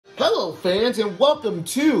Hello fans and welcome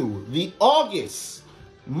to the August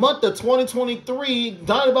month of 2023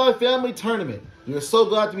 Dynobyte Family Tournament. We are so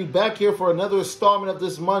glad to be back here for another installment of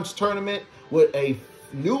this month's tournament with a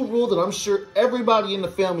new rule that I'm sure everybody in the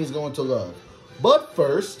family is going to love. But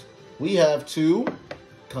first, we have to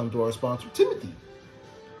come to our sponsor, Timothy.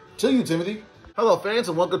 To you, Timothy. Hello fans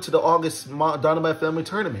and welcome to the August Dynobyte Family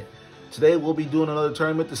Tournament. Today we'll be doing another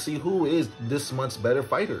tournament to see who is this month's better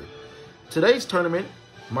fighter. Today's tournament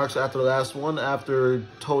marks after the last one after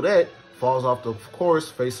Toadette falls off the course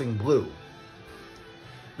facing Blue.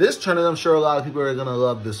 This tournament, I'm sure a lot of people are going to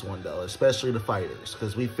love this one though, especially the fighters,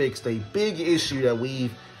 because we fixed a big issue that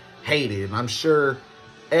we've hated. And I'm sure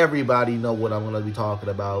everybody know what I'm going to be talking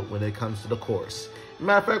about when it comes to the course.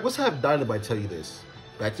 Matter of fact, let's have Dynobyte tell you this.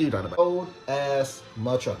 Back to you, Dynobyte. Old ass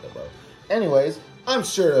Machaka, bro. Anyways, I'm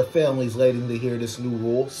sure the family's waiting to hear this new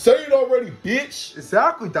rule. Say it already, bitch!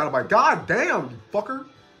 Exactly, Dynobyte. God damn, you fucker.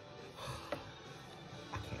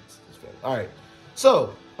 I can't see this video. Alright,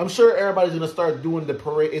 so I'm sure everybody's gonna start doing the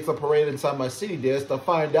parade. It's a parade inside my city dance to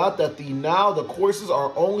find out that the courses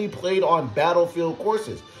are only played on battlefield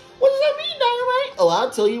courses. What does that mean, Dynobyte? Oh,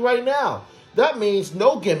 I'll tell you right now. That means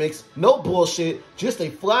no gimmicks, no bullshit, just a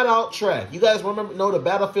flat out track. You guys know the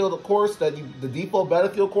battlefield course, the default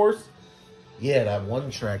battlefield course? Yeah, that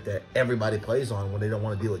one track that everybody plays on when they don't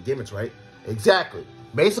want to deal with gimmicks, right? Exactly.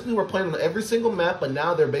 Basically, we're playing on every single map, but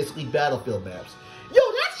now they're basically battlefield maps. Yo,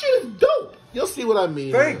 that shit is dope. You'll see what I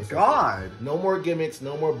mean. Thank God. No more gimmicks,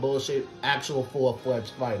 no more bullshit, actual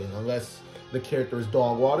full-fledged fighting, unless the character is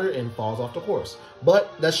dog water and falls off the course.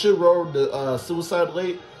 But that should lower the suicide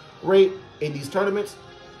rate in these tournaments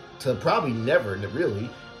to probably never, really.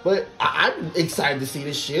 But I'm excited to see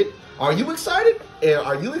this shit. Are you excited?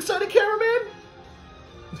 Are you excited, cameraman?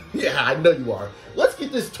 Yeah, I know you are. Let's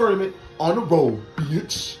get this tournament on the road,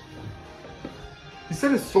 bitch. He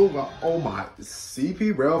said it's so loud. Oh my.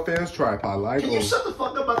 CP Railfan's tripod. Like, Can you shut the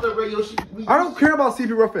fuck up about that radio shit? I don't care about CP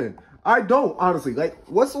Railfan. I don't, honestly. Like,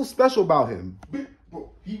 what's so special about him? Bro,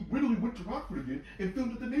 he literally went to Rockford again and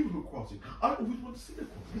filmed at the neighborhood crossing. I always want to see that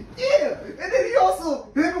crossing. Yeah, and then he also,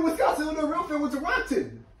 him in Wisconsin, when the Railfan went to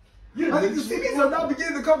Rockton. Yeah, I think the CPs are now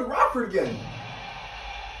beginning to come to Rockford again.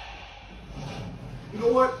 You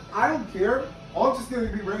know what? I don't care. I'm just going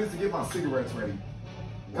to be ready to get my cigarettes ready.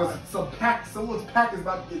 Because someone's pack is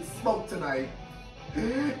about to get smoked tonight.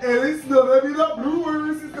 And it's not going to be the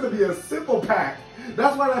Brewers. It's going to be a simple pack.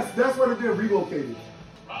 That's why they're getting relocated.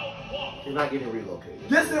 They're not getting relocated.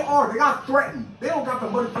 Yes, they are. They got threatened. They don't got the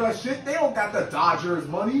money for that shit. They don't got the Dodgers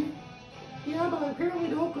money. Yeah, but apparently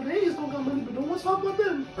the Oakland A's don't got money, but don't let's talk about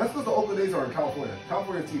them. That's because the Oakland A's are in California.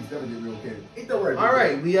 California teams never get relocated. Ain't that right? All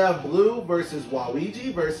right, we have Blue versus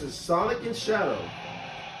Waluigi versus Sonic and Shadow.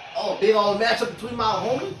 Oh, big old matchup between my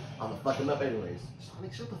homie. I'm gonna fuck him up anyways.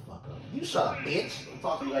 Sonic, shut the fuck up. You shut up, bitch. Don't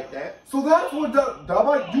talk to me like that. So that's what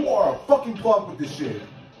Dynobyte, you are a fucking plug with this shit.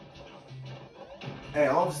 Hey,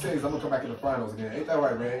 all I'm just saying is I'm gonna come back in the finals again. Ain't that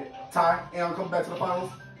right, man? Ty, ain't I'm coming back to the finals?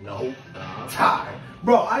 No. Ty.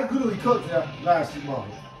 Bro, I literally cooked that last 2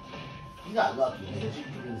 months. You got lucky, man. You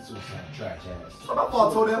can do suicide trash ass. So I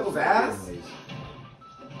thought Toadette was ass.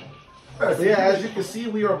 Yeah, as you can see,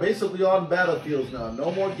 we are basically on battlefields now.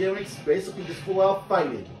 No more gimmicks, basically just full out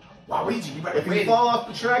fighting. Waluigi, you better If you fall off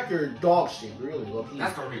the track, you're dog shit, really. Look,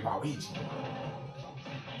 that's gonna be Waluigi.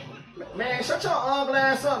 Man, shut your ugly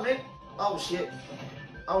ass up, man. Oh shit.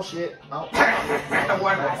 Oh shit. Oh.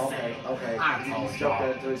 What did I say? Okay.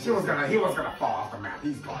 He was gonna fall off the map.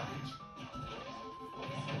 He's garbage.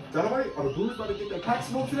 Dynobyte, are the Blues about to get their pack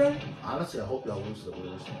smoke today? Honestly, I hope y'all lose to the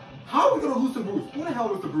Brewers. How are we gonna lose the Brewers? Who the hell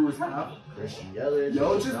does the Brewers have? Christian Yelich,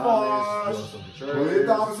 Yoji's boss. William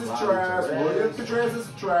Thomas is trash. William Contreras is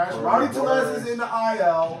trash. Rowdy Tellez is in the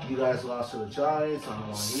IL. You guys lost to the Giants.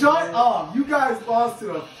 Shut up! You guys lost to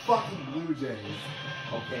the fucking Blue Jays.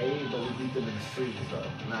 Okay, but we beat them in the streets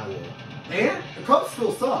though. Not really. And the Cubs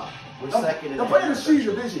still suck. We're second in They're playing the shitty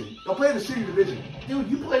division. They're playing the shitty division. Dude,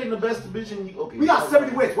 you played in the best division. Okay, we got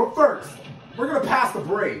 70 wins. We're first. We're gonna pass the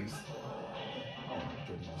Braves. Oh my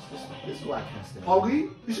goodness. This is why I can't stand. Ali,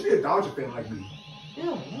 you should be a Dodger fan like me.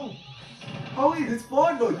 Yeah, no. Ali, it's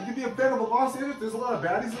fun though. You can be a fan of Los Angeles. There's a lot of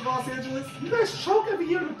baddies in Los Angeles. You guys choke every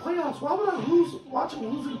year in the playoffs. Why would I watch them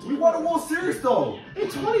losing to We won a World Series though. In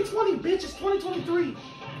 2020, bitch. It's 2023.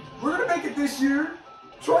 We're gonna make it this year.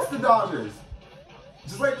 Trust the Dodgers.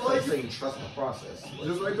 Just like saying trust the process.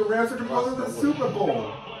 Just like the Rams are going to the Super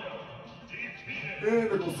Bowl. And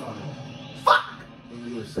there goes Sonic. Fuck! What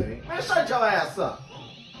you were saying? Man, shut your ass up.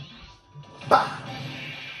 Bah!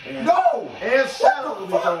 And, no! And Shadow will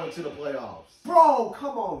be going to the playoffs. Bro,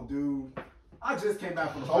 come on, dude. I just came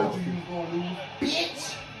back from the Told you was gonna lose.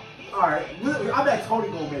 Bitch! Alright, I bet Tourney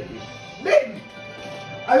gonna make it. Maybe.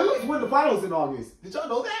 I at least win the finals in August. Did y'all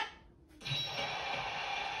know that?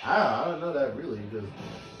 I don't know that really because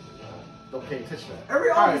don't pay attention to that. Every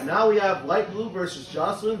All August. right, now we have light blue versus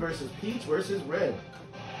Jocelyn versus Peach versus red.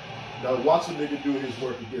 Now watch a nigga do his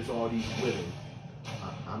work against all these women.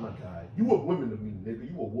 I'm a guy. You a woman to me, nigga.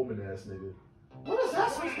 You a woman ass nigga. What is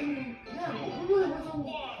that supposed to mean? Yeah,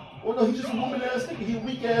 Well, no, he's just a woman ass nigga. He a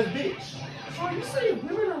weak ass bitch. so are you saying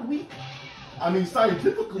women are weak? I mean,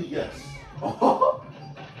 scientifically, yes. Mona,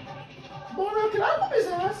 can I whip his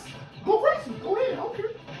ass? Go crazy. Go ahead. I don't care.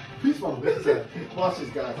 Peach my bitch ass. Watch this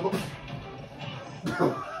guy. Come on.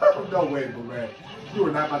 No way, Barrett. You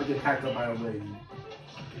are not about to get packed up by a lady.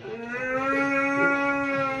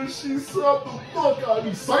 She sucked the fuck out of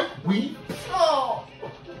me. Psych, weed. Oh.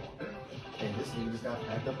 And this nigga just got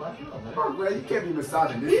packed up by a girl, man. Barrett, you can't be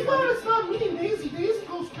misogynist. It's not me and Daisy. Daisy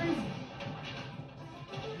goes crazy.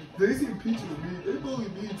 Daisy and Peach is mean. They bully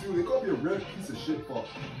me too. They call me a red piece of shit fuck.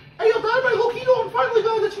 Hey, yo, Dynobyte, look, you know, I'm finally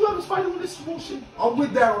glad that you haven't fighting with this bullshit. I'm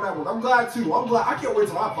with that on that one. I'm glad too. I'm glad. I can't wait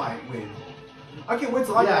till I fight win. I can't wait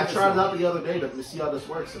till I Yeah, I get tried it out the other day to see how this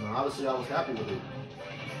works, and obviously I was happy with it.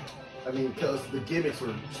 I mean, because the gimmicks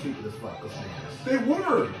were stupid as fuck. Let's be honest. They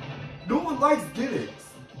were. No one likes gimmicks.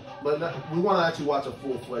 But no, we want to actually watch a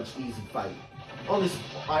full-fledged, easy fight. Only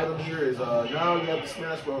item here is, now you have the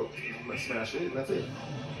Smash Bro. Smash it, and that's it.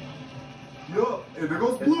 Yup. And there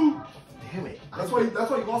goes blue. Damn it. That's why you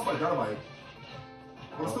lost by Dynobyte.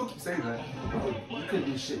 I'll still keep saying that. You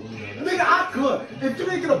couldn't do shit with me. Nigga, I could. If you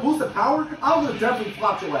didn't get a boost of power, I would have definitely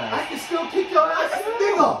flopped your ass. I can still kick your ass.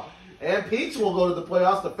 Nigga. And Peach will go to the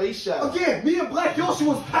playoffs to face Shadow. Again, me and Black Yoshi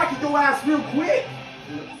was packing your ass real quick.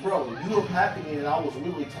 Bro, you were packing me and I was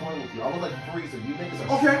literally toying with you. I was like freezing. You niggas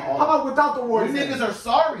are Okay, how about without the You warriors? niggas are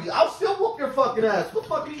sorry. I'll still whoop your fucking ass. What the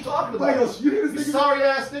fuck are you talking Black about? Yoshi, you niggas You niggas. sorry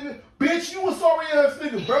ass nigga. Bitch, you a sorry ass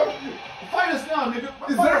nigga, bro. Fight us now, nigga. Fight us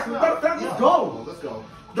Exactly. now. Matter of fact, let's go. Let's go.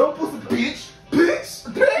 Don't pussy Bitch.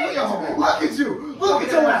 Bitch! Look at you! Look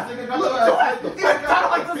at your ass! Look at your ass! Even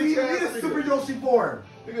Dynobyte doesn't even need a Super Yoshi form!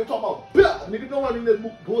 Nigga talking about, "Blah." Nigga know I need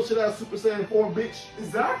that bullshit ass Super Saiyan form, bitch.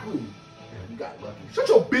 Exactly. Damn, you got lucky. Shut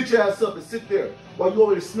your bitch ass up and sit there while you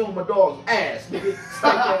over there smelling my dog's ass, nigga.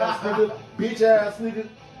 Stank ass nigga. Bitch ass nigga.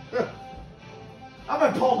 I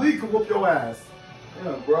bet Paul Lee could whoop your ass.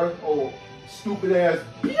 Yeah, bro. Oh, stupid ass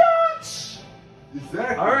bitch.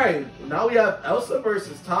 Exactly. All right, now we have Elsa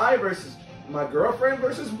versus Ty versus my girlfriend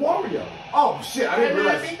versus Wario. Oh shit, I didn't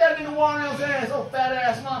realize. beat that nigga Wario's ass. Oh, fat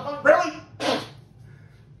ass motherfucker. Really?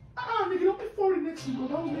 Nigga, don't be 40 next to you, bro.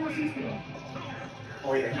 That was more season.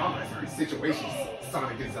 Oh yeah, y'all guys are in situations,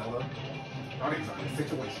 Sonic and Zelda. Y'all niggas are in a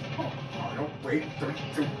situation. Oh, no, wait, 3,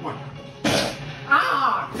 2, 1.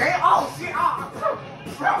 Ah, damn, oh shit,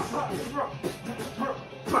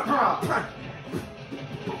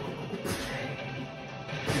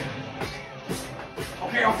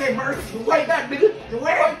 Okay, Murph, you wait back, nigga. You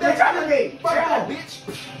wait back, me. Fuck that, bitch.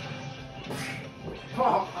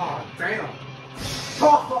 Oh, damn.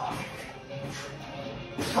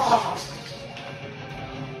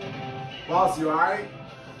 Boss, you alright?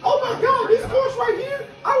 Oh my god, this course right here.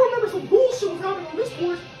 I remember some bullshit was happening on this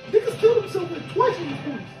course. Niggas killed themselves like twice on this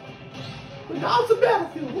course. But now it's a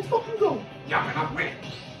battlefield. Let's fucking go. Yeah, man, I'm winning.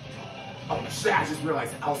 Oh shit, I just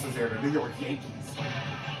realized Elsa's there, the New York Yankees.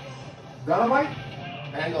 Dynobyte?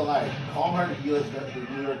 I ain't gonna lie. Calm her to the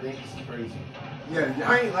New York Yankees is crazy. Yeah,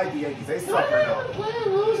 I ain't like the Yankees. They Why suck do right I want to now. play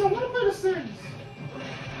and lose? I want to play the series.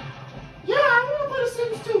 Yeah, I want to play the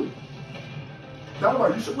Sims too.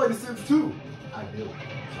 Dynobyte, you should play The Sims too. I do.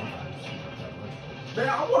 Sometimes. Man,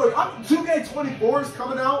 I'm 2K24 is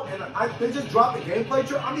coming out, and they just dropped the gameplay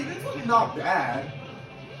trailer. I mean, it's really not bad.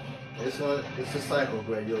 It's a cycle,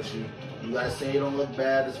 Greg Yoshi. You guys say it don't look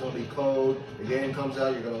bad, it's gonna be cold. The game comes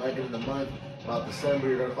out, you're gonna like it in a month. About December,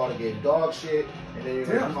 you're gonna call the game dog shit, and then you're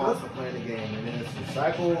gonna call us for playing the game, and then it's the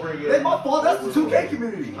cycle over again. They my fault. That's the 2K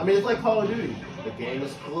community. I mean, it's like Call of Duty. The game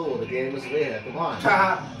is cool, the game is lit. Come on,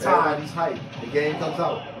 Ty. everybody's hype. The game comes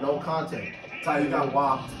out, no content. Ty, you got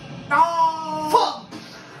whopped. No! Fuck!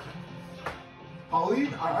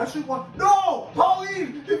 Pauline, I actually want. No!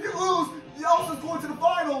 Pauline, if you lose, Elsa's going to the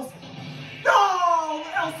finals. No!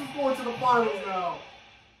 Elsa's going to the finals now.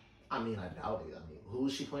 I mean, I doubt it. I mean, who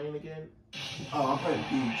is she playing again? Oh, I'm playing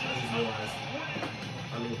Peach. I just realized.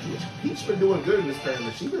 I mean, Peach been doing good in this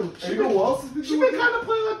tournament. She You know who else has been She doing been kind of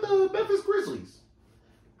playing like the Memphis Grizzlies.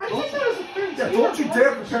 I think that is a thing. Yeah, don't you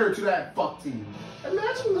dare compare her to that fuck team.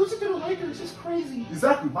 Imagine losing to the Lakers. It's crazy.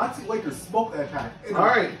 Exactly. My team Lakers smoked that pack. All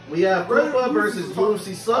right, we have Koopa versus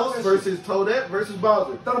UFC Sucks versus Toadette versus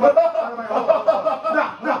Bowser.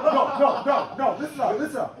 No. Listen up.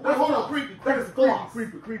 Wait, hold on. Creepy.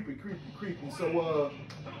 So,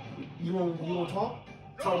 you want to talk?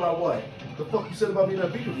 Talk about what? The fuck you said about me in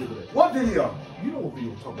that video the other day? What video? You know what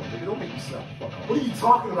video I'm talking about, nigga. Don't make me slap the fuck out. What are you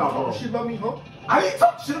talking about, bro? Talking shit about me, huh? I didn't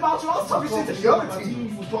talk shit about you. I was talking shit to the other team.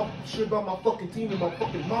 You was talking shit about my fucking team and my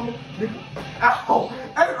fucking mama, nigga. Ow!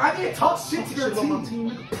 I didn't talk shit to your Shit about my team.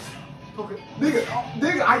 team, nigga. Okay.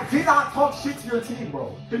 Nigga, I did not talk shit to your team,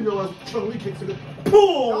 bro. Then your ass Tourney kicks to the boom!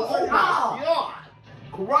 Oh my Ow. god!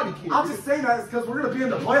 Karate Kid. I'm just saying that because we're gonna be in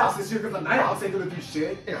the playoffs this year because the Nighthawks ain't gonna do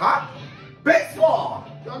shit. It hot? Baseball!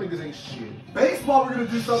 Y'all niggas ain't shit. Baseball, we're gonna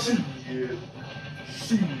do something. Yeah.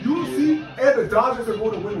 UFC and the Dodgers are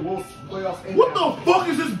going to win the World Playoffs. What the fuck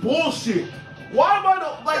is this bullshit? Why am I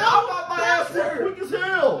I'm not my ass fair. quick as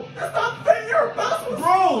hell. That's not fair.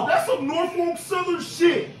 Bro, that's some Norfolk Southern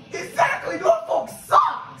shit. Exactly. Norfolk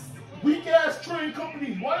sucks. Weak ass train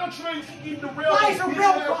company. Why your trains keep the rail? Why is your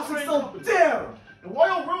rail crossing so damn? And why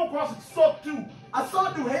your rail crossings suck too? I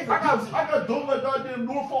saw New Haven. I got done like goddamn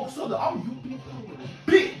Norfolk Southern. I'm UP.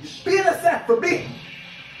 Bitch. BNSF for me.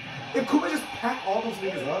 If Koopa just pack all those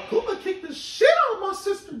niggas up, Koopa kicked the shit out of my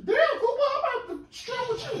sister. Damn, Koopa, I'm about to strap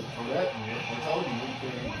with you. Oh, that, man. I told you.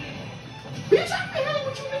 Bitch, I can hang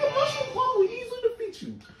with you, nigga. Mushroom Pump will easily defeat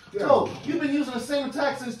you. Yeah. So, you've been using the same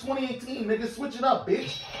attack since 2018, nigga. Switch it up,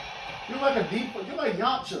 bitch. You're like you're like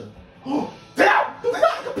Yamcha. oh, damn! You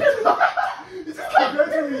just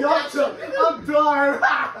compared to Yamcha. I'm done.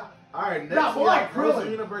 Alright, next Nah, but like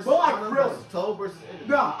Krillin. versus But like Anna Krillin. versus Toad versus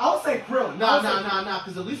Nah, I'll say Krillin. Nah,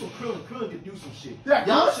 because at least with Krillin can do some shit. Yeah,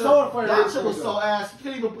 Yamcha was so ass.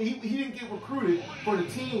 He didn't get recruited for the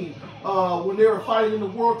team when they were fighting in the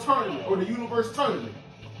World Tournament or the Universe Tournament.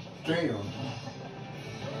 Damn.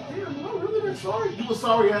 Damn, I'm really been sorry. You a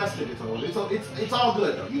sorry ass nigga, Toad. It's all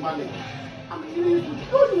good though. You my nigga. I mean, you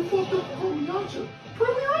fucked up for me, Yamcha.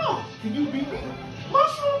 Prove me wrong. Can you beat me?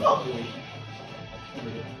 Mushroom Pump.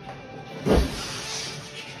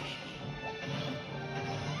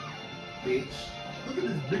 Bitch. Look at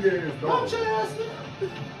this big ass dog. Yamcha ass nigga.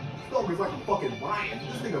 This dog is like a fucking lion.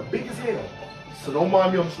 This nigga big as hell. So don't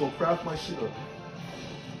mind me, I'm just gonna craft my shit up.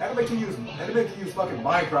 That'll make you use fucking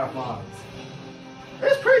Minecraft mods.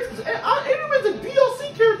 That's crazy, because Enderman's a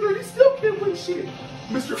DLC character and he still can't win shit.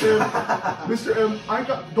 Mr. M, Mr. M,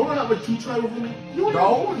 don't I have like 2 try over me?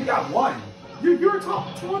 No, you got 1. You're a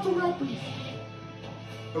top Toronto Raptors.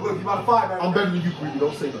 But look, you about to 5, man. I'm better than you, Creepy,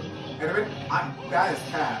 don't say nothing. That is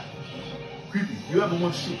cat. Creepy, you haven't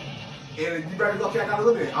won shit. And you better be lucky I got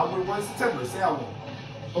eliminated. I win 1 in September. Say I won.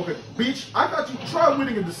 Okay, Beach, I got you. Try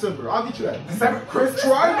winning in December. I'll get you that. December, Christmas?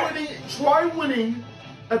 Try winning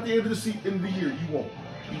at the end of the year. You won't.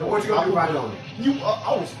 You know what you gonna do right now?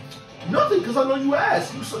 I was nothing because I know you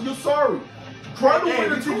asked. You're sorry. Try to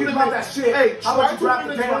win a tournament. About that shit. Hey, how try much to you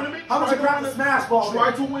win a tournament. How much you grab the smash ball?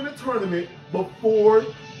 Try to win a tournament before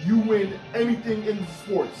you win anything in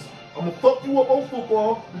sports. I'm gonna fuck you up on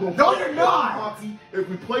football. No, you're not. Hockey. If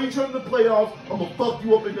we play each other in the playoffs, I'm gonna fuck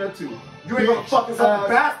you up in that too. You ain't gonna fuck us up in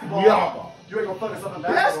basketball. Yeah. You ain't gonna fuck us up in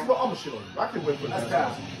Basketball, I'm gonna shit on you. I can wait for that.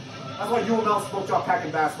 that. That's why you and I smoked y'all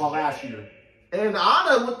packing basketball last year. And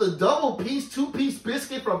Anna with the double piece, 2-piece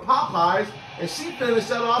biscuit from Popeyes, and she finished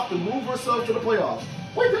that off to move herself to the playoffs.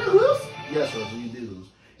 Wait, did I lose? Yes, Rosie, you did lose.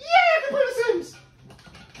 Yeah, I can play the Sims.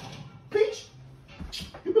 Peach,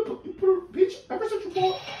 you put Peach, ever since you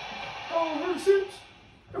bought her Sims,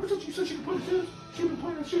 ever since you said she could play the Sims, she been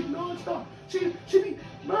playing that shit non-stop. She be,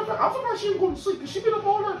 matter of fact, I'm surprised she didn't go to sleep, because she been up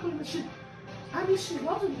all night playing that shit. I mean, she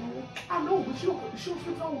loves it, man. I know, but she don't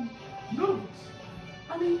spend time on none of us.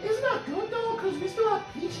 I mean, isn't that good though? Because we still have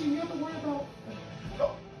Peach and you have to worry about.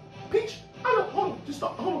 No, Peach, I don't. Hold on, just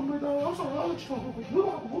stop. Hold on, I'm sorry, I'll let you talk real quick. We'll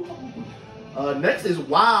talk real quick. Next is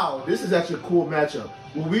wow. This is actually a cool matchup.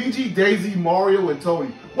 Luigi, Daisy, Mario, and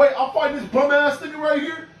Tony. Wait, I'm fighting this bum ass nigga right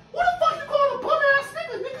here. What the fuck you call a bum ass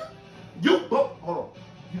nigga? Hold on.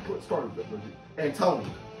 You started that, Luigi. And Tony.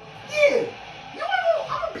 Yeah. You might go.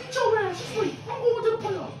 I'm gonna beat your ass. Just wait. I'm going to the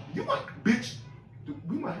playoffs. You might, bitch.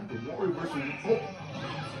 We might have to Mario versus. Oh.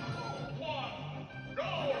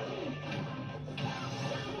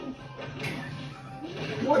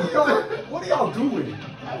 What are y'all doing?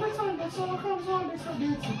 Every time that song comes on, they start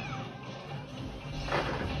dancing.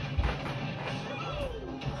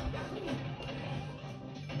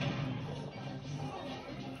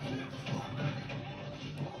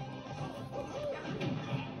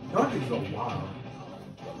 Y'all niggas so wild.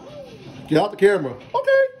 Get out the camera.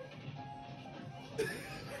 Okay.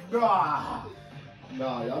 Nah.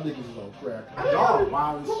 Nah, y'all niggas is on crack. Y'all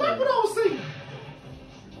wild as Well, shit. back what I was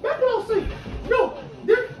saying. No,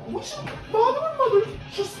 we should, father and mother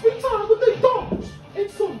should spend time with their daughters and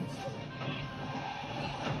sons.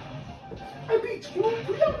 Hey, Beach, can we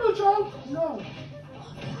have another child? No.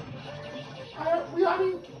 I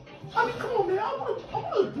mean, come on, man. I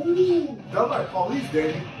wanna, boo. Nobody police,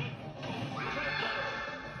 Danny.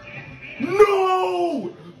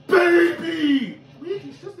 No, baby. Wait,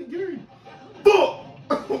 it's just a game. Fuck.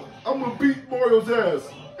 I'm gonna beat Mario's ass.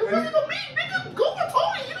 It wasn't a beat, nigga. Go for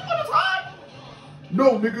Tourney. You don't want to time.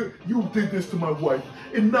 No, nigga, you did this to my wife,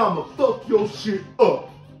 and now I'ma fuck your shit up.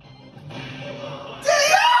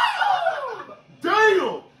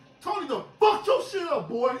 Damn! Tony done fucked your shit up,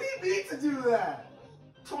 boy. He needs to do that.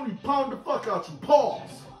 Tony pound the fuck out you. Pause.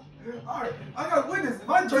 Alright, I gotta witness. If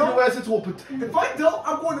I Turn your don't, ass into a potato. if I don't,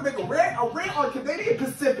 I'm going to make a rant on Canadian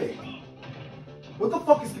Pacific. What the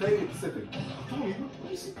fuck is Canadian Pacific? Tony,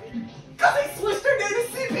 what is CP? Cause they switched their name to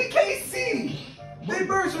CPKC. They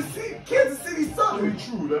merged with Kansas City Very Southern.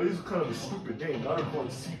 true. That is kind of a stupid name. Now they're calling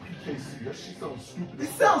it CPKC. That shit sounds stupid. It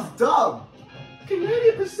sounds dumb.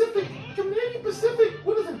 Canadian Pacific.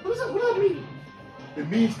 What is it? What does that mean? It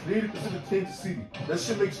means Canadian Pacific Kansas City. That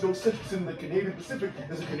shit makes no sense because in the Canadian Pacific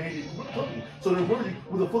is a Canadian company. So they're merging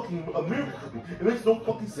with a fucking American company. It makes no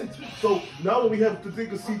fucking sense. So now when we have to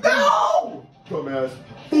think of CP, No! dumbass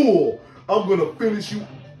fool, I'm gonna finish you.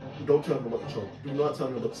 Don't tell me about the choke. Do not tell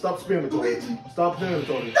me about. Stop spamming, Tony. Luigi. Stop spamming,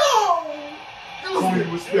 Tony. No! Tony,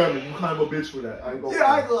 you was spamming. You kind of a bitch for that. I ain't gonna. Yeah,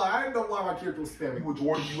 I ain't gonna lie. I didn't know why my character was spamming. You a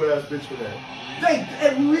Jordan, you ass bitch for that.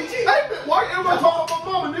 Hey, Luigi! Hey, why everybody talking about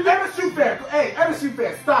my mama, nigga? MSU fan, hey, MSU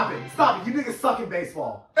fan, stop it. You niggas suck in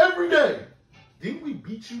baseball. Every day. Didn't we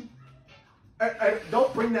beat you? Hey,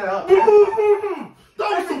 don't bring that up. That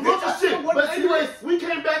was some Hey, bunch bitch, of shit. I want But to anyways, we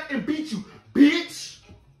came back and beat you, bitch.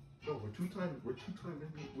 No, we're two-time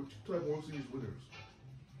World Series winners.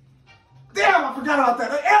 Damn, I forgot about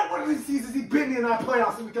that. And one of these seasons he beat me in our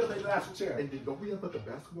playoffs and we could have made the national chair. And then don't we have like a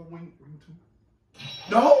basketball ring too?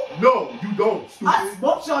 No? No, you don't, stupid. I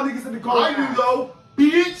smoked y'all niggas in the goal. I do though,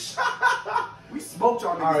 bitch. We smoked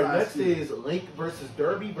y'all niggas. All right, last next year. is Link versus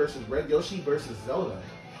Derby versus Red Yoshi versus Zelda.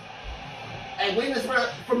 Hey, win this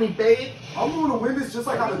for me, babe. I'm going to win this just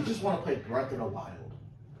like I I just want to play Breath of the Wild.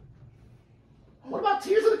 What about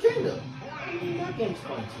Tears of the Kingdom? I mean, that game's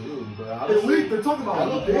fun too, but I Hey, Link, they're talking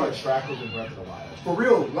about look more it. attractive than Breath of the Wild. For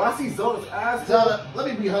real, when I see Zelda's ass, Zelda, let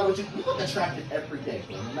me be honest with you. You look attractive every day,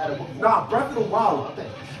 bro, no matter what. nah, Breath of the Wild.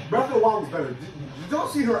 Thanks. Breath of the Wild was better. You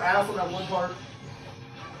don't see her ass on that one part.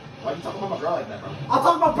 Why you talking about my girl like that, bro? I'm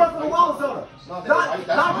talking about Breath of the Wild, Zelda. Not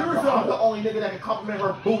Not your I'm Zelda. the only nigga that can compliment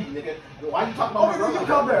her booty, nigga. Why you talking about Oh, my girl you like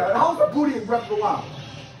come that? there. How's her booty in Breath of the Wild?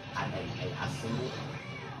 I seen it. I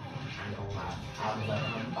ain't gonna lie. I was like,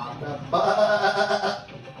 I'm about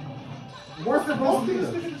to Worse than Rosalia.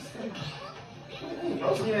 Rosalia.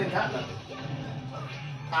 Rosalia ain't got nothing.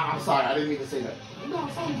 I'm sorry, I didn't mean to say that. No,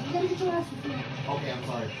 I'm sorry. You gotta get your ass in there. Okay, I'm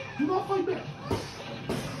sorry. Do not fight back.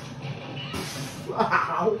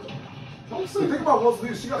 Wow. Don't So say think that. about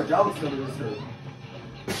Rosalia. She got a galaxy under this skirt.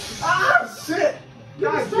 Ah, shit.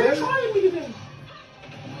 God Stop damn it. trying me today.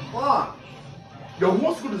 Fuck. Yo, who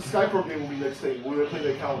wants to go to the Skype game with me next day? We're gonna play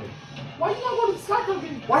that county. Why you not going to the Skype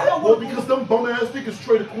game? Why y'all Well, want because them bum ass niggas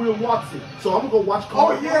traded Quinn Watson. So I'm gonna go watch.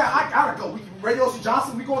 Oh yeah, I gotta go. Ray Yoshi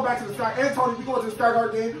Johnson, we going back to the Sky. And Tony, we going to the Sky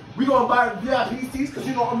Guard game. We gonna buy VIP seats because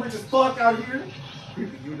you know I'm rich as fuck out here. You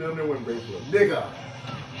down there when Ray played. Nigga.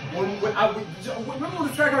 Remember when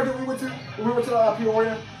the Sky Guard game we went to? When we went to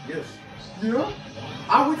Peoria? Yes. Yeah.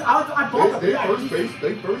 I bought the VIP.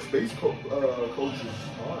 They first base coach is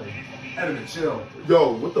fine. Edmund, chill.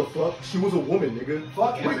 Yo, what the fuck? She was a woman, nigga.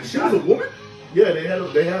 Fuck Wait, Edmund she was a Johnson. woman? Yeah, they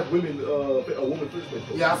had women a woman first base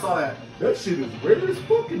coach. Yeah, I saw that. That shit is rare as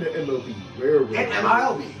fuck in the MLB. Rare. And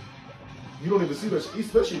MILB. You don't even see that shit,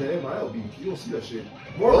 especially in the MILB. You don't see that shit.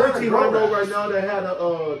 More The rare only than team I know girl right now that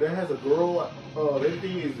has a girl,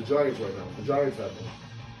 everything is the Giants right now. The Giants have them.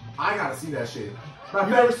 I gotta see that shit. You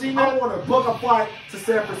never seen that? I want to book a flight to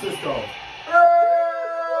San Francisco.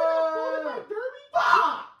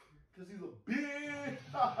 Fuck! Because he's a big,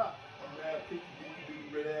 mad, picky,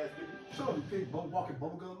 red ass nigga. Show me big walking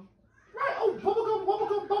bubblegum. Right? Oh,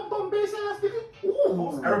 bubblegum, bum, bass ass nigga.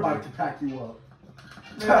 Ooh. Everybody can pack you up.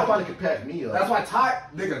 Man, nobody can pack me up. That's why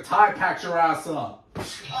Ty packed your ass up.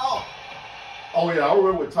 Oh yeah, I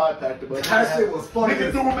remember when Ty packed him up. That shit was funny.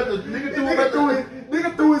 Nigga threw him at the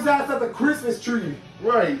Nigga threw his ass at the Christmas tree.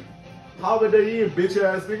 right. Holiday Inn, bitch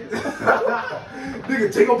ass nigga.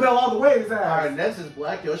 Nigga Jingle Bell all the way his ass. Alright, next is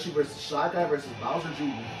Black Yoshi versus Shy Guy versus Bowser Jr.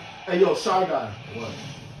 Hey yo, Shy Guy. What?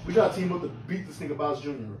 We got a team up to beat this nigga Bowser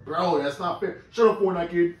Jr. Bro, that's not fair. Shut up, Fortnite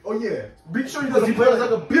kid. Oh yeah. Make sure he Because doesn't he play plays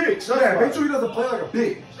like a bitch. Yeah, make sure he doesn't play like a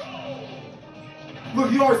bitch. Look,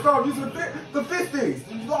 he already started using the fist things.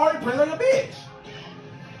 He's already playing like a bitch.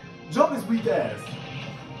 Jump his weak ass.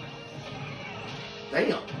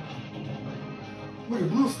 Damn. Look at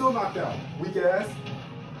Blue's still knocked out. Weak ass.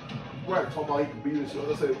 Right, talking about he can beat this shit.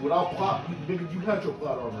 I said, without plot, nigga, you had your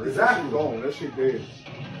plot armor. Exactly. That shit gone. That shit dead.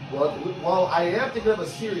 Well, I am thinking of a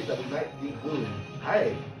series that we might be doing.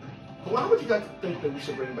 Hey, why would you guys think that we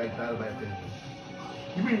should bring back Dynobyte Family?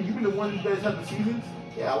 You mean the one you guys have the seasons?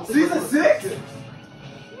 Yeah, I was Season 6?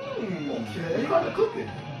 Okay. You got the cooking.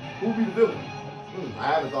 Who would be the villain? I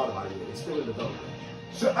haven't thought about it yet. It's still in development.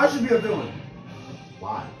 I should be a villain.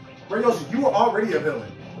 Why? Right, Yoshi, you were already a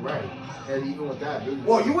villain. Right. And even with that, really,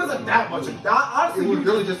 Well, you wasn't that much. Honestly, it was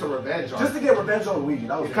really just a revenge arc. Just to get revenge on Luigi.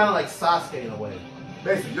 That was it's kind of like Sasuke in a way.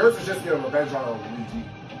 basically, yours is just to get revenge on Luigi.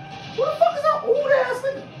 Who the fuck is that old ass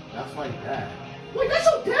nigga? That's my dad. Wait, that's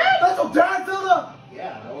your dad? That's your dad, Zelda?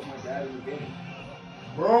 Yeah, that was my dad in the game.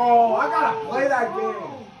 Bro, I gotta play that game.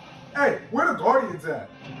 Hey, where the Guardians at?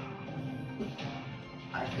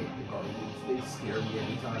 I hate the Guardians. They scare me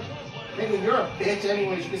every time. Nigga, you're a bitch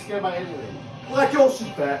anyways. You get scared by anyways. Like Yoshi,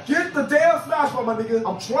 fat. Get the damn Smash Ball, my nigga.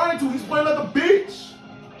 I'm trying to. He's playing like a bitch.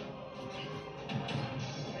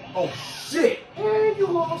 Oh, shit. And you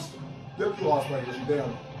lost. Yep, you lost, right, Yoshi.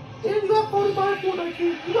 Damn. And you got voted by a Fortnite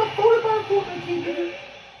kid. You got voted by a Fortnite kid, nigga.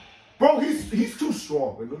 Bro, he's too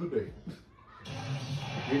strong. Another day.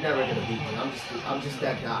 You're never gonna beat me. I'm just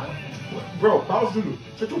that guy. Bro, Bowser Jr.,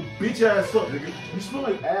 shut your bitch ass up, nigga. You smell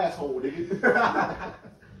like asshole, nigga.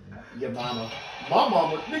 Your mama. My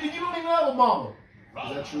mama? Nigga, you don't even have a mama.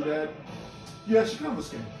 Is that true, Dad? Yeah, she kind of a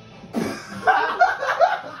scam.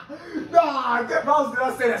 Nah, that Bowser did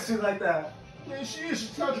not say that shit like that. Man, she is.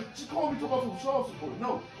 She called me to about some child support.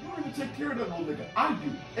 No, you don't even take care of that little nigga. I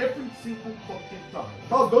do. Every single fucking time.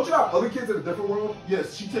 Bowser, don't you have other kids in a different world?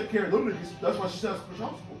 Yes, she take care of little niggas. That's why she says for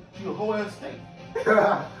child support. She a whole ass thing.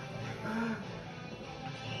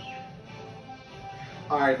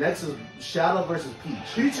 Alright, next is Shadow versus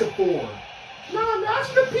Peach. Peach and 4. Nah,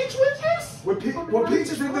 imagine the Peach wins this. When Peach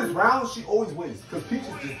is in this round, she always wins. Because Peach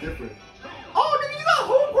is just different. Oh, nigga, you got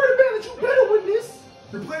home court advantage. You better win this.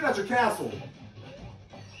 You're playing at your castle.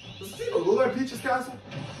 Does it even look like Peach's castle?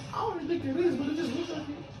 I don't even think it is, but it just looks like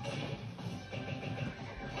it.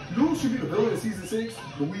 You know who should be the villain in season 6?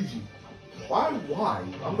 Luigi. Why?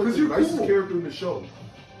 I'm the you're nicest cool. character in the show.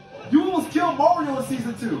 You almost killed Mario in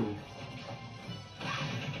season 2.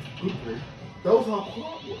 Good play. That was how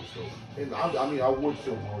Claude was, though. And I would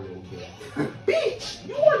kill Mario again. Bitch,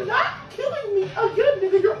 you are not killing me again,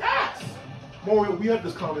 nigga. Your ass. Mario, we had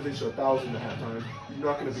this conversation 1,000 and a half times. You're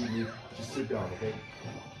not gonna beat me. Just sit down, okay?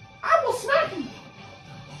 I will smack you.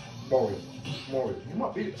 Mario, you my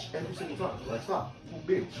bitch every single time. Like, stop. You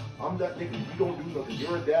bitch. I'm that nigga. You don't do nothing.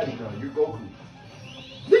 You're a daddy now. You're Goku.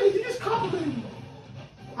 Nigga, you just complimented me.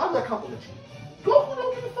 How'd that compliment you? Goku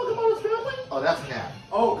don't give a fuck about his family? Oh, that's Cap.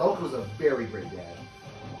 Oh, Goku's a very great dad.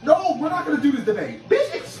 No, we're not gonna do this debate. Bitch,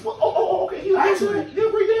 okay. You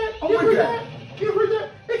agree, Dad? Oh my God. You agree, Dad?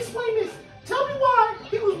 Explain this. Tell me why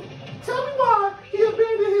he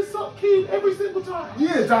abandoned his kid every single time.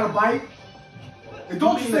 Yeah, Dynobyte. And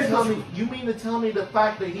don't you say nothing. You mean to tell me the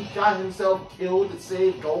fact that he got himself killed to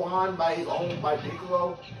save Gohan by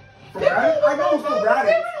Piccolo? I know it's for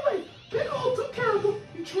Raditz. Piccolo took care of him.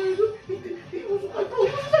 He trained him. He was like, bro,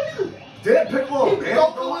 he was that nigga. Dead Piccolo, man.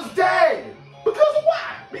 Goku was dead. Because of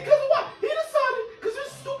what? He decided, because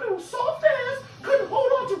his stupid soft ass couldn't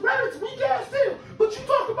hold on to Raditz's weak ass tail. But you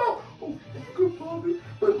talk about, oh, you good father.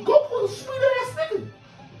 But Goku was a sweet ass nigga.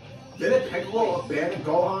 Didn't Piccolo abandon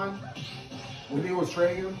Gohan when he was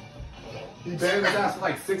training him? He abandoned his ass for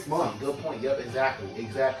like 6 months. Good point. Yep, exactly. He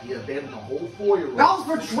abandoned the whole 4-year-old. That was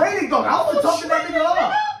for training, though. That was for toughening that nigga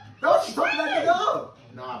up. That was for toughening that nigga up.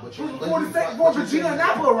 Nah, but Before Vegeta and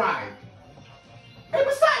Nappa arrived. And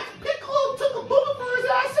besides, Piccolo took a bullet for his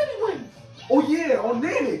ass anyways. Oh yeah, on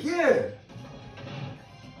Namek, yeah.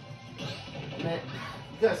 Man,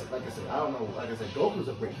 you guys, like I said, I don't know. Like I said, Goku's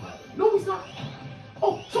a great father. No, he's not.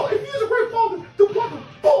 Oh, so if he's a great father, then what the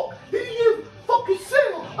fuck did he give fucking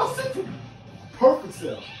Cell a sense? Perfect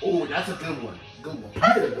Cell. Oh, that's a good one. Good one.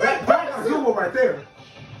 That's a good one right there.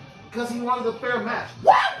 Because he wanted a fair match.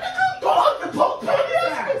 What, nigga? Let me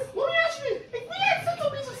ask you this. If we had Central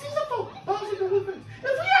Beats in season 4, Bowser can win things.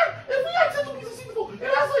 If we had Central Beats in season 4, and I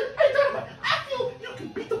was like, hey, Dynobyte, I feel you can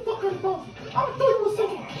beat the fuck out of Bowser. I would throw you a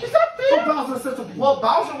Central. Is that fair? So Bowser Central Beats. Well,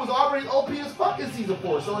 Bowser was already OP as fuck in season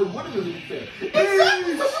 4, so it wouldn't really be fair.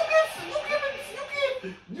 Exactly. So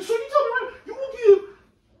you tell me right, you will give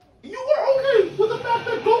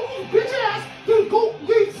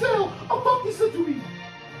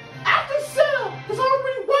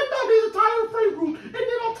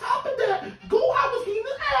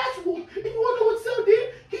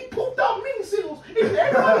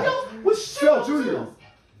Everybody else was Cell Cell Juniors.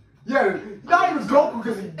 Yeah, not even Goku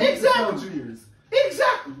because he beat Cell Juniors.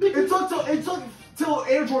 Exactly. It took till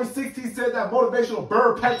Android 16 said that motivational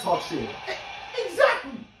bird pet talk shit.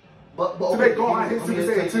 Exactly. But To make Gohan hit Super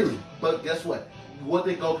Saiyan 2. But guess what? What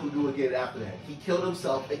did Goku do again after that? He killed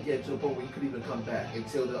himself again to the point where he couldn't even come back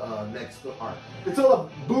until the next arc. Until the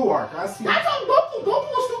blue arc. I see. That's how Goku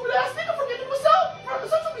a stupid ass nigga for getting himself for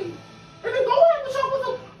essential me. And then Gohan in the show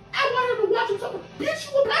with him. I want him to watch himself.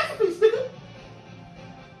 Bitch, you a masterpiece, nigga.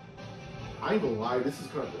 I ain't gonna lie, this is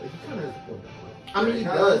kind of, he kind of has a point. I mean, he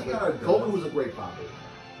does, but Goku was a great father.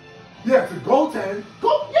 Yeah, to Goten. To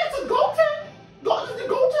Goten. Goten.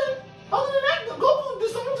 Other than that, Goku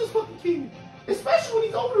disowns his fucking kid. Especially when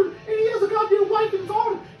he's older and he has a goddamn wife and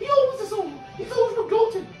daughter. He always disowns him. He's always from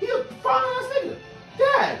Goten. He a fine ass nigga.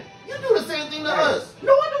 Dad, you do the same thing to us.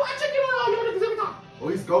 No, I do. I check in on all your niggas every time. At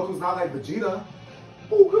least Goku's not like Vegeta.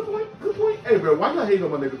 Oh, good point. Good point. Hey, bro, why y'all hating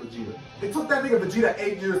on my nigga Vegeta? It took that nigga Vegeta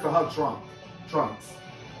 8 years to hug Trunks.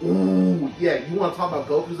 Ooh, yeah, you want to talk about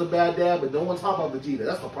Goku's a bad dad, but no one talk about Vegeta.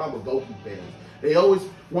 That's the problem with Goku fans. They always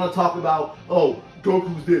want to talk about, oh,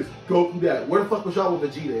 Goku's this, Goku that. Where the fuck was y'all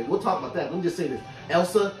with Vegeta? And we'll talk about that. Let me just say this.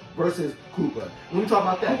 Elsa versus Koopa. Let me talk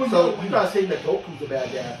about that. So you guys saying that Goku's a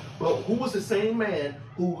bad dad, but who was the same man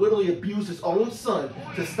who literally abused his own son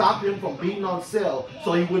to stop him from being on Cell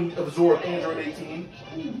so he wouldn't absorb Android 18?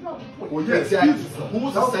 Well, yeah, exactly. Who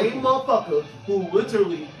was the same motherfucker who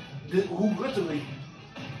literally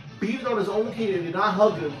beat on his own kid and did not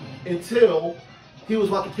hug him until he was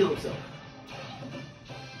about to kill himself?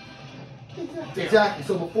 Exactly.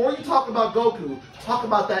 So before you talk about Goku, talk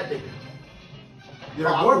about that nigga.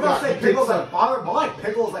 Yeah, what if I say Piccolo's like father? But like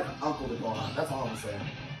Piccolo's like an uncle to Gohan. That's all I'm saying.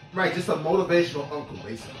 Right, just a motivational uncle,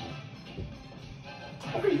 basically.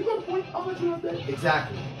 Okay, you got a point. I'll let you have that.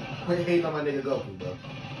 Exactly. Quit hating on my nigga Goku, bro.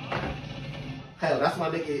 Hell, that's my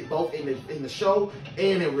nigga both in the show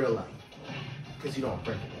and in real life. Because you know I'm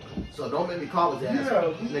friendly with Goku. So don't make me call his ass.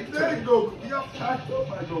 Yeah, that Goku. Y'all packed up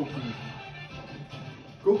by Goku.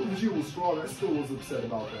 Goku Vegeta was strong. I still was upset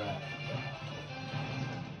about that.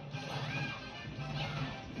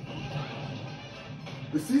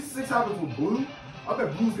 The Season 6 happens with Blue. I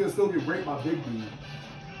bet Blue's gonna still get raped by Big Dude.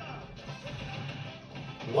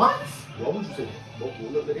 What? What would you say?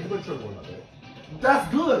 Anybody trying to worry about that?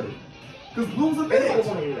 That's good. Because Blue's a They don't bitch.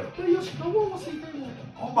 want to hear that. But yes, no one wants to hear that.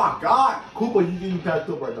 Oh my god. Koopa, you getting packed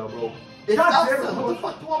up right now, bro. It's God damn Elsa. it, What the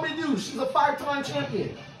fuck do you want me to do? She's a 5-time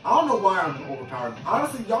champion. I don't know why I'm overpowered.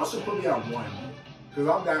 Honestly, y'all should put me at 1. Because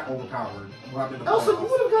I'm that overpowered when I'm in the Elsa, playoffs. you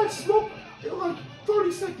would have got smoked in like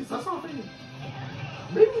 30 seconds. That's not fair.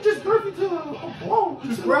 Maybe just nerf it to a ball.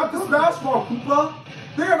 Just grab the smash ball, Koopa.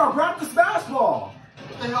 There, now grab the smash ball.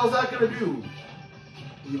 What the hell is that gonna do?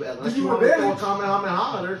 Unless Give you you want to throw a advantage.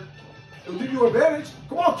 Kamehameha at her. It'll give you advantage.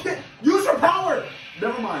 Come on, kid. Use your power.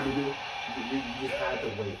 Never mind, nigga. You just had to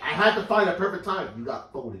wait. I had to find a perfect time. You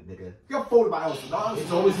got folded, nigga. You got folded by Elsa. Nah,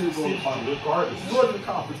 It's always in the CF, regardless. She's going to the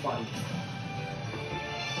conference finals.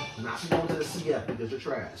 Now she's going to the CF because you're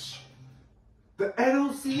trash. The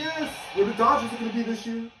NLCS, where the Dodgers are going to be this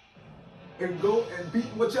year. And go and beat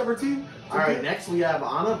whichever team. All right, next we have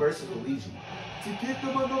Anna versus Luigi. To get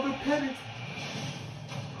them another pennant.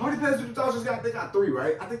 How many pennants do the Dodgers got? They got 3,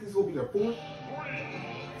 right? I think this will be their 4th.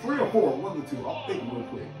 3 or 4, 1 or 2. I'll think real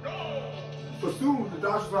quick. But soon, the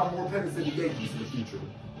Dodgers will have more pennants than the Yankees in the future.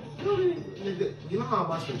 You know how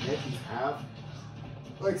much the Yankees have?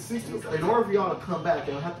 Like 60. In order for y'all to come back,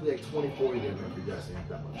 it'll have to be like 24 years for you guys to have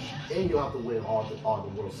that much. And you'll have to win all the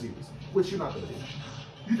World Series, which you're not going to do.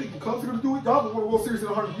 You think the Cubs are going to do it? Y'all haven't won a World Series in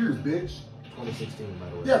 100 years, bitch. 2016, by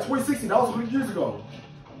the way. Yeah, 2016. That was 100 years ago.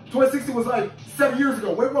 2016 was like 7 years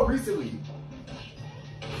ago. Way more recently.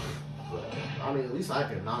 But, I mean, at least I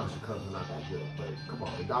can acknowledge the Cubs are not that good. But come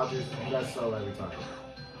on, the Dodgers, you guys sell every time.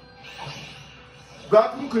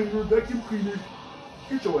 Vacuum cleaner, vacuum cleaner.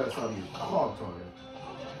 Get your ass out of here. Hog time.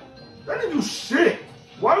 That didn't do shit.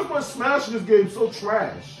 Why is my Smash in this game so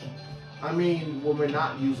trash? I mean, when we're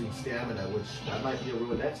not using stamina, which that might be a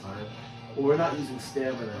ruin next time, but we're not using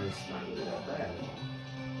stamina, it's not really that bad.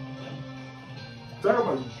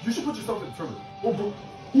 Dynobyte, you should put yourself in the tournament. Oh, bro.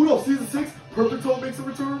 Who knows? Season 6, Perfect Toe makes a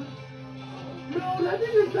return? No, that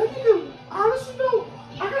nigga, honestly, no.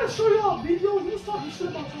 I gotta show y'all a video. He was talking shit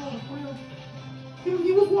about y'all in the playoffs.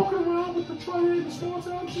 He was walking around with the Tourney and the Swan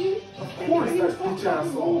Town shit. Of course, he was that talking bitch about ass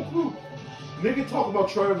his whole song. group. Nigga talk about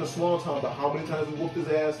Tourney and the Swan Town, about how many times he whooped his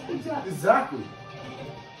ass. Exactly.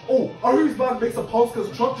 Oh, I heard he's about to make some posts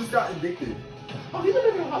because Trump just got indicted. Oh, he been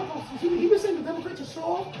making a lot of posts. He been saying the Democrats are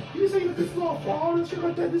soft. He been saying that this is all fraud and shit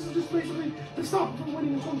like that. This is just basically to stop him from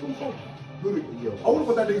winning in 2024. Literally, yo. I wonder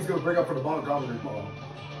what that nigga's gonna bring up for the bottom gauntlet ball.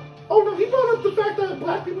 he brought up the fact that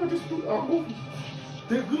black people are just goofy.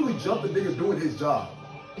 They literally jumped the nigga doing his job.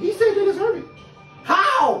 He said they deserve it.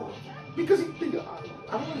 How? Because I don't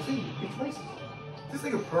want to say it's racist. This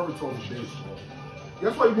nigga pervert told his bitch, bro.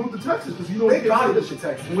 That's why he moved to Texas, because you know They he got can't him say to that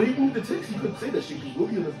Texas. shit. When he moved to Texas, he couldn't say that shit because we'll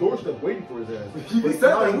be on his doorstep waiting for his ass. He But said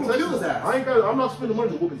now that, in he would kill his Texas, ass. I'm not spending money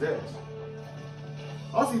to whoop his ass.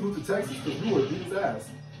 Also, he moved to Texas because we would beat his ass.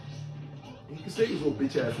 He can say his little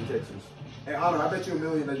bitch ass in Texas. Hey, Honor, I bet you $1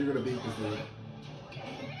 million that you're gonna beat this dude.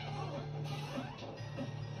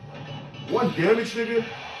 One damage, nigga.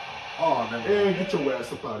 Oh man. And get your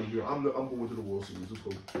ass up out of here. I'm going to the World Series. Let's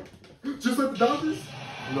go. Just like the Dodgers?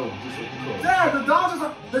 No, just like the Cubs. Yeah, the Dodgers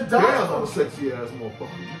are Damn, I'm a sexy ass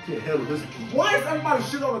motherfucker. You can't handle this. Why is everybody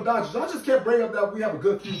shit on the Dodgers? I just can't bring up that we have a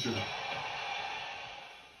good future.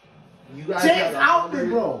 You guys James had out there,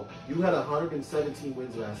 bro. You had 117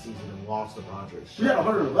 wins last season and lost the Padres. We had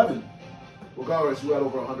 111. Regardless, you had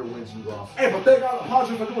over 100 wins and you lost. Hey, but thank God the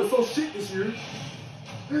Padres are doing so shit this year.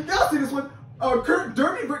 Y'all see this one? Kurt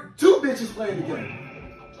Derby, two bitches playing the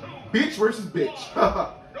game. Bitch versus bitch.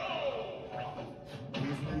 These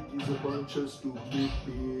niggas a bunch of stupid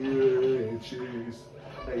bitches.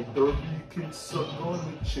 Hey, Derby can suck on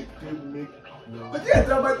the chicken Mick. No. But yeah,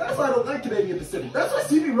 that's why I don't like Canadian Pacific. That's why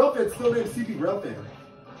CB Railfan's still named CB Railfan.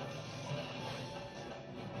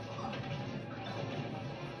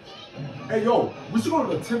 Hey, yo, we should go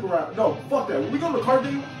to the Timber Rap. No, fuck that. When we go to the card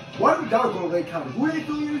game, why do we gotta go to Lake County? Who are they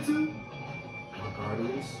affiliated to?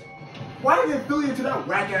 Guardians. Why are they affiliated to that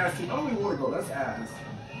whack ass team? I don't even want to go. That's ass.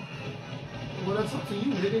 Well, that's up to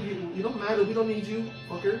you, nigga. You don't matter. We don't need you,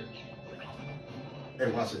 fucker.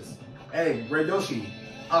 Hey, watch this. Hey, Ray Yoshi,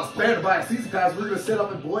 I was planning to buy a season pass. We're gonna set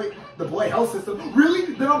up in the boy health system.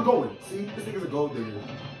 Really? Then I'm going. See, this nigga's a gold digger.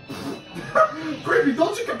 Creepy,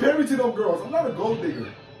 don't you compare me to those girls. I'm not a gold digger.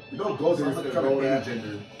 You know, gold diggers Sounds like a kind of gold ass. gender.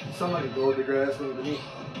 You sound like a gold digger ass nigga to me.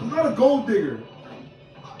 I'm not a gold digger.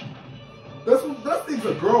 That's things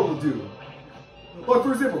a girl would do. Like,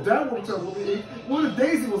 for example, Dad won't tell me what if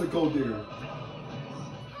Daisy was a gold digger?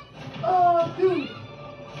 Dude.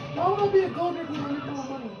 Why would I be a gold digger when I make more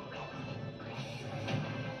money?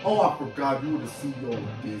 Oh, I forgot. You were the CEO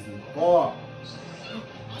of Disney. Oh.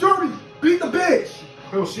 Derby, beat the bitch!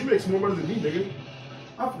 Hell, she makes more money than me, nigga.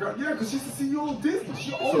 I forgot. Yeah, because she's the CEO of Disney.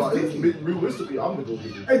 She owns So Disney. realistically, I'm the gold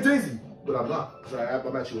digger. Hey, Daisy. But I'm not. Because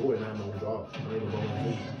I'm actually old and I have my own job. I ain't no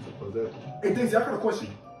own so close that. Hey, Daisy, I got a question.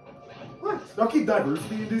 What? Y'all keep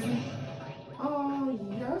diversity in Disney?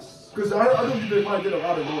 Yes. Because I don't think they might get a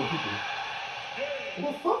lot of lower people.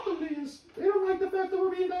 Well, fuck them niggas. They don't like the fact that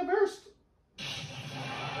we're being diverse.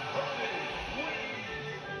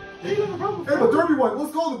 They ain't have a problem with Hey, but Derby won.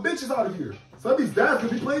 Let's go the bitches out of here. Some of these dads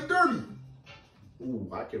gonna be playing Derby. Ooh,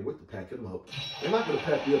 I can't wait to pack him up. They're not gonna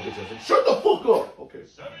pack me up, bitch. I said, shut the fuck up. Okay.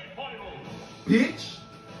 Bitch.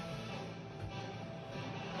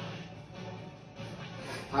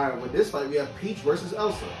 Alright, with this fight, we have Peach versus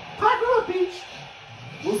Elsa. Pack her up, Peach.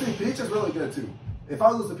 We'll see. Peach is really good too. If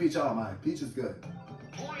I lose to Peach, I don't mind. Peach is good.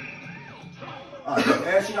 Alright,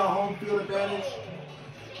 and she got home field advantage.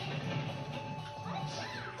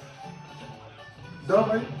 Done,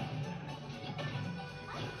 right?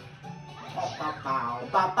 Bow, bow,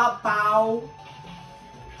 bow, bow, bow.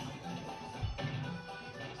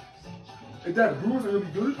 If that Brewers are gonna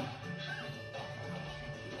be good,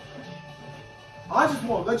 I just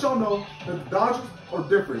want to let y'all know that the Dodgers are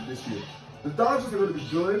different this year. The Dodgers are going to be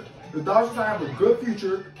good. The Dodgers have a good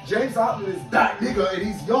future. James Ottman is that nigga and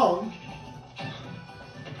he's young.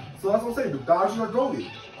 So that's what I'm saying. The Dodgers are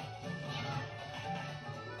goated.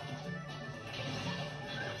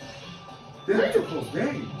 Damn, that's a close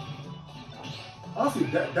game. Honestly,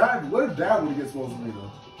 what if Dad would have get Rosalie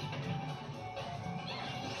though?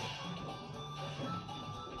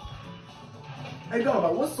 Hey,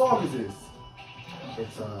 Dynobyte, what song is this?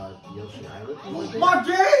 It's Yoshi Island. My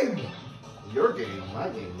game! Your game, my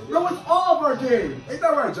game. Nigga. No, it's all of our game. Ain't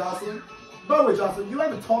that right, Jocelyn? By the way, Jocelyn, you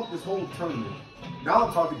haven't talked this whole tournament. Now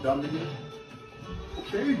I'm talking dumb to you.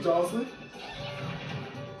 Okay, Jocelyn.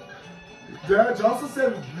 Dad, Jocelyn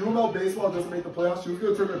said if UML baseball doesn't make the playoffs, she was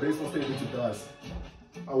going to turn her baseball stadium into dust.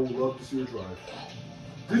 I would love to see her drive.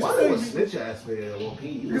 Did Why you you a say snitch ass man,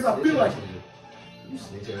 LP? Because I feel like you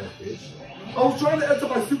snitch ass bitch. I was trying to enter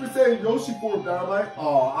my Super Saiyan Yoshi form, Dynobyte.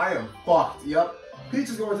 Oh, I am fucked. Yep. Peach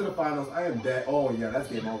is going to the finals. I am dead. Oh, yeah, that's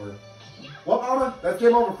game over. Well, Anna, that's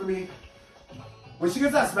game over for me. When she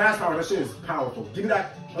gets that smash power, that shit is powerful. Give me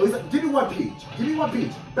that. At least, give me one Peach. Give me one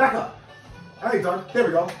Peach. Back up. I ain't done. There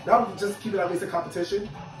we go. Now we can just keep it at least a competition.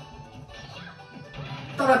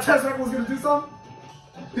 Thought that test record was going to do something?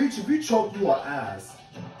 Peach, if you choke, you are ass.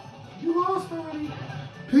 You lost already.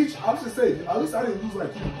 Peach, I was just saying, at least I didn't lose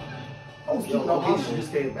like you. I was keeping up okay, she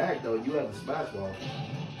just came back though. You had the smash ball.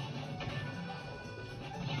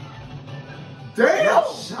 Damn!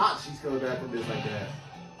 What shot she's coming back from this like that.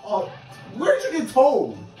 Where did you get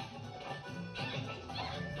told?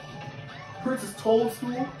 Princess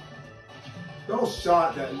Toadstool? No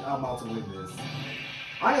shot that I'm about to win this.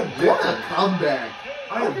 I am different. What a comeback.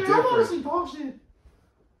 I am different. Bullshit.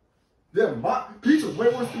 Yeah, Peach was way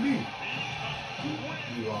worse than me.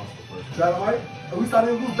 You lost the first. Dynobyte? At least I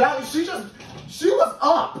didn't lose that one. She was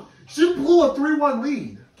up. She blew a 3-1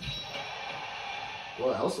 lead.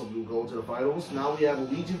 Well, Elsa will go to the finals. Now we have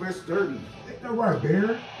Luigi versus Derby. Ain't that right, Bear?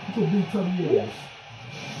 You gonna beat some years.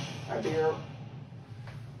 Hi, Bear.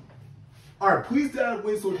 Alright, please dad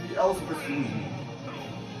win so it can be Elsa versus Luigi.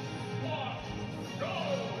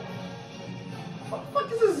 What the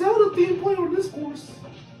fuck is a Zelda theme playing on this course?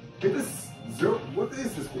 Is this zero? What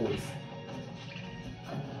is this course?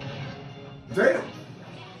 Damn.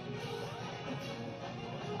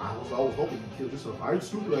 I was hoping you killed yourself. I ain't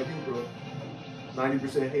stupid like you, bro.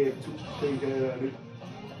 90% head, 2% head at it.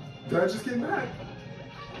 Dad just came back.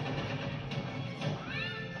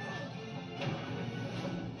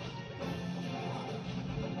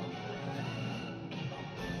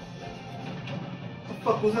 What the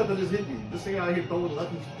fuck was that just hit me? This thing out here throwing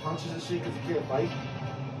lucky punches and shit because he can't fight.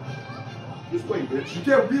 Just wait, bitch. You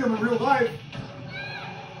can't beat him in real life.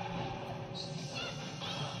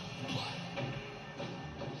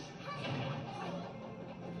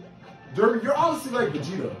 Derby, you're honestly like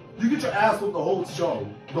Vegeta. You get your ass whooped the whole show,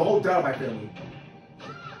 the whole Dynobyte family.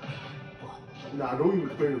 Nah, don't even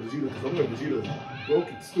compare to Vegeta because I'm like Vegeta. Bro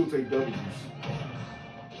can still take W's.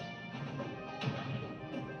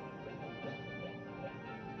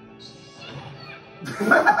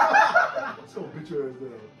 So bitch your ass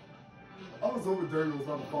down. I was hoping Derby was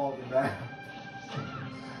about to fall in that.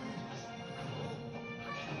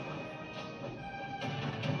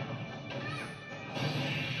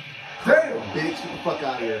 Damn! Bitch, get the fuck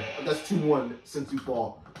out of here. That's 2-1 since you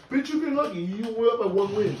fall. Bitch, you get lucky. You went up at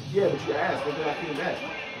 1 win. Yeah, but you asked. Nigga, I came back.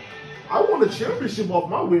 I won a championship off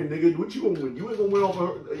my win, nigga. What you gonna win? You ain't gonna win off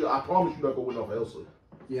of her. I promise you're not gonna win off of Elsa.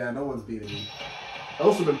 Yeah, no one's beating me.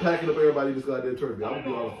 Elsa been packing up everybody in this goddamn tournament. I'm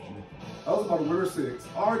gonna be honest with you. Elsa about to win her 6.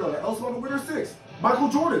 I already know that. Elsa about to win her 6. Michael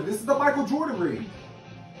Jordan. This is the Michael Jordan ring.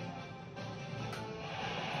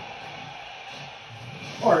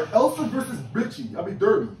 Alright, Elsa versus Bitchy. I mean,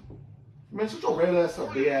 Derby. Man, shut your red ass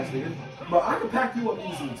up, big ass nigga. But I can pack you up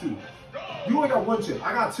easily, too. You only got 1 chip.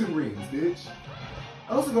 I got 2 rings, bitch.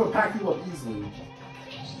 Elsa's gonna pack you up easily.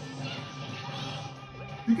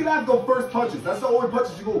 You can have those first punches. That's the only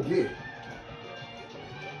punches you gonna get.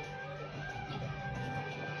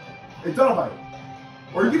 Hey, Dynobyte.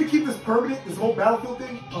 Are you gonna keep this permanent, this whole battlefield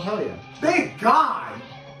thing? Oh, hell yeah. Thank God!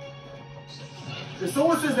 If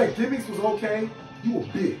someone says that gimmicks was okay, you a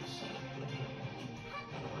bitch.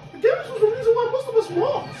 The gimmicks was the reason why most of us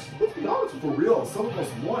lost. Let's be honest with you. For real, some of us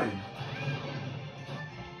won.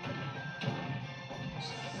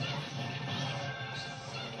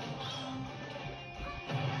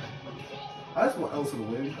 I just want Elsa to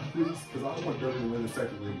win, please, because I don't want Derby to win the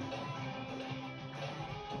second ring.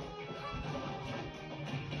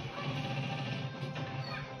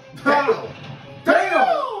 Damn!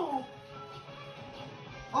 Damn!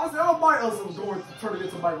 Honestly, I don't mind Elsa going to turn it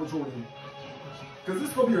into Michael Jordan. Because this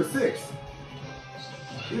is going to be her 6th.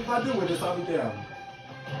 If I do win this, I'll be down.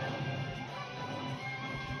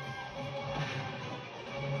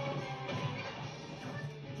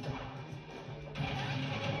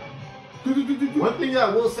 One thing I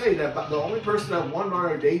will say that the only person that won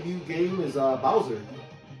our debut game is Bowser.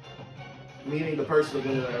 Meaning the person that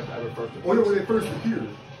won it ever first. Or when they first appeared.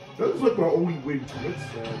 That was like my only win to it.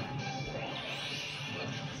 So.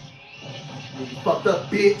 You fucked up,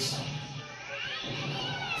 bitch.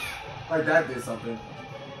 Like that did something.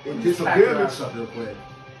 It did some Pack your damage. ass up real quick.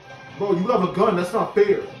 Bro, you have a gun. That's not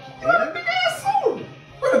fair. What a big ass sword!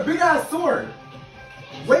 What a big ass sword!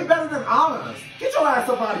 Way better than Anna's. Get your ass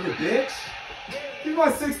up out of here, bitch. He's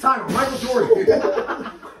my 6th timer, Michael Jordan.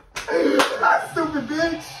 That stupid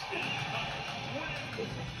bitch.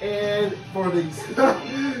 And for these.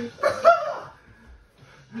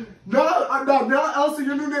 Now, Elsa,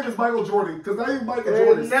 your new name is Michael Jordan, because now you're Michael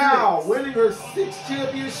Jordan. And now, winning her 6th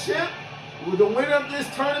championship, the winner of this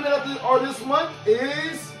tournament or this month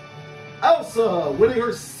is Elsa, winning her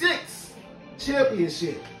 6th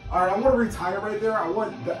championship. All right, I'm going to retire right there. I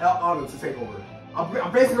want the Anna to take over. I'm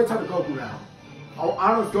basically going to turn to Goku now.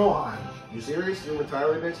 Anna's Gohan. You serious? You're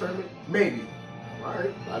retiring next tournament? Maybe.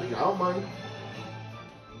 Alright, I don't mind.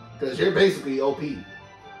 Because you're basically OP.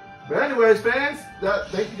 But anyways, fans,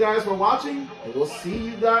 thank you guys for watching, and we'll see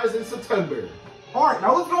you guys in September. All right,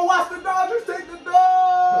 now let's go watch the Dodgers take the dub.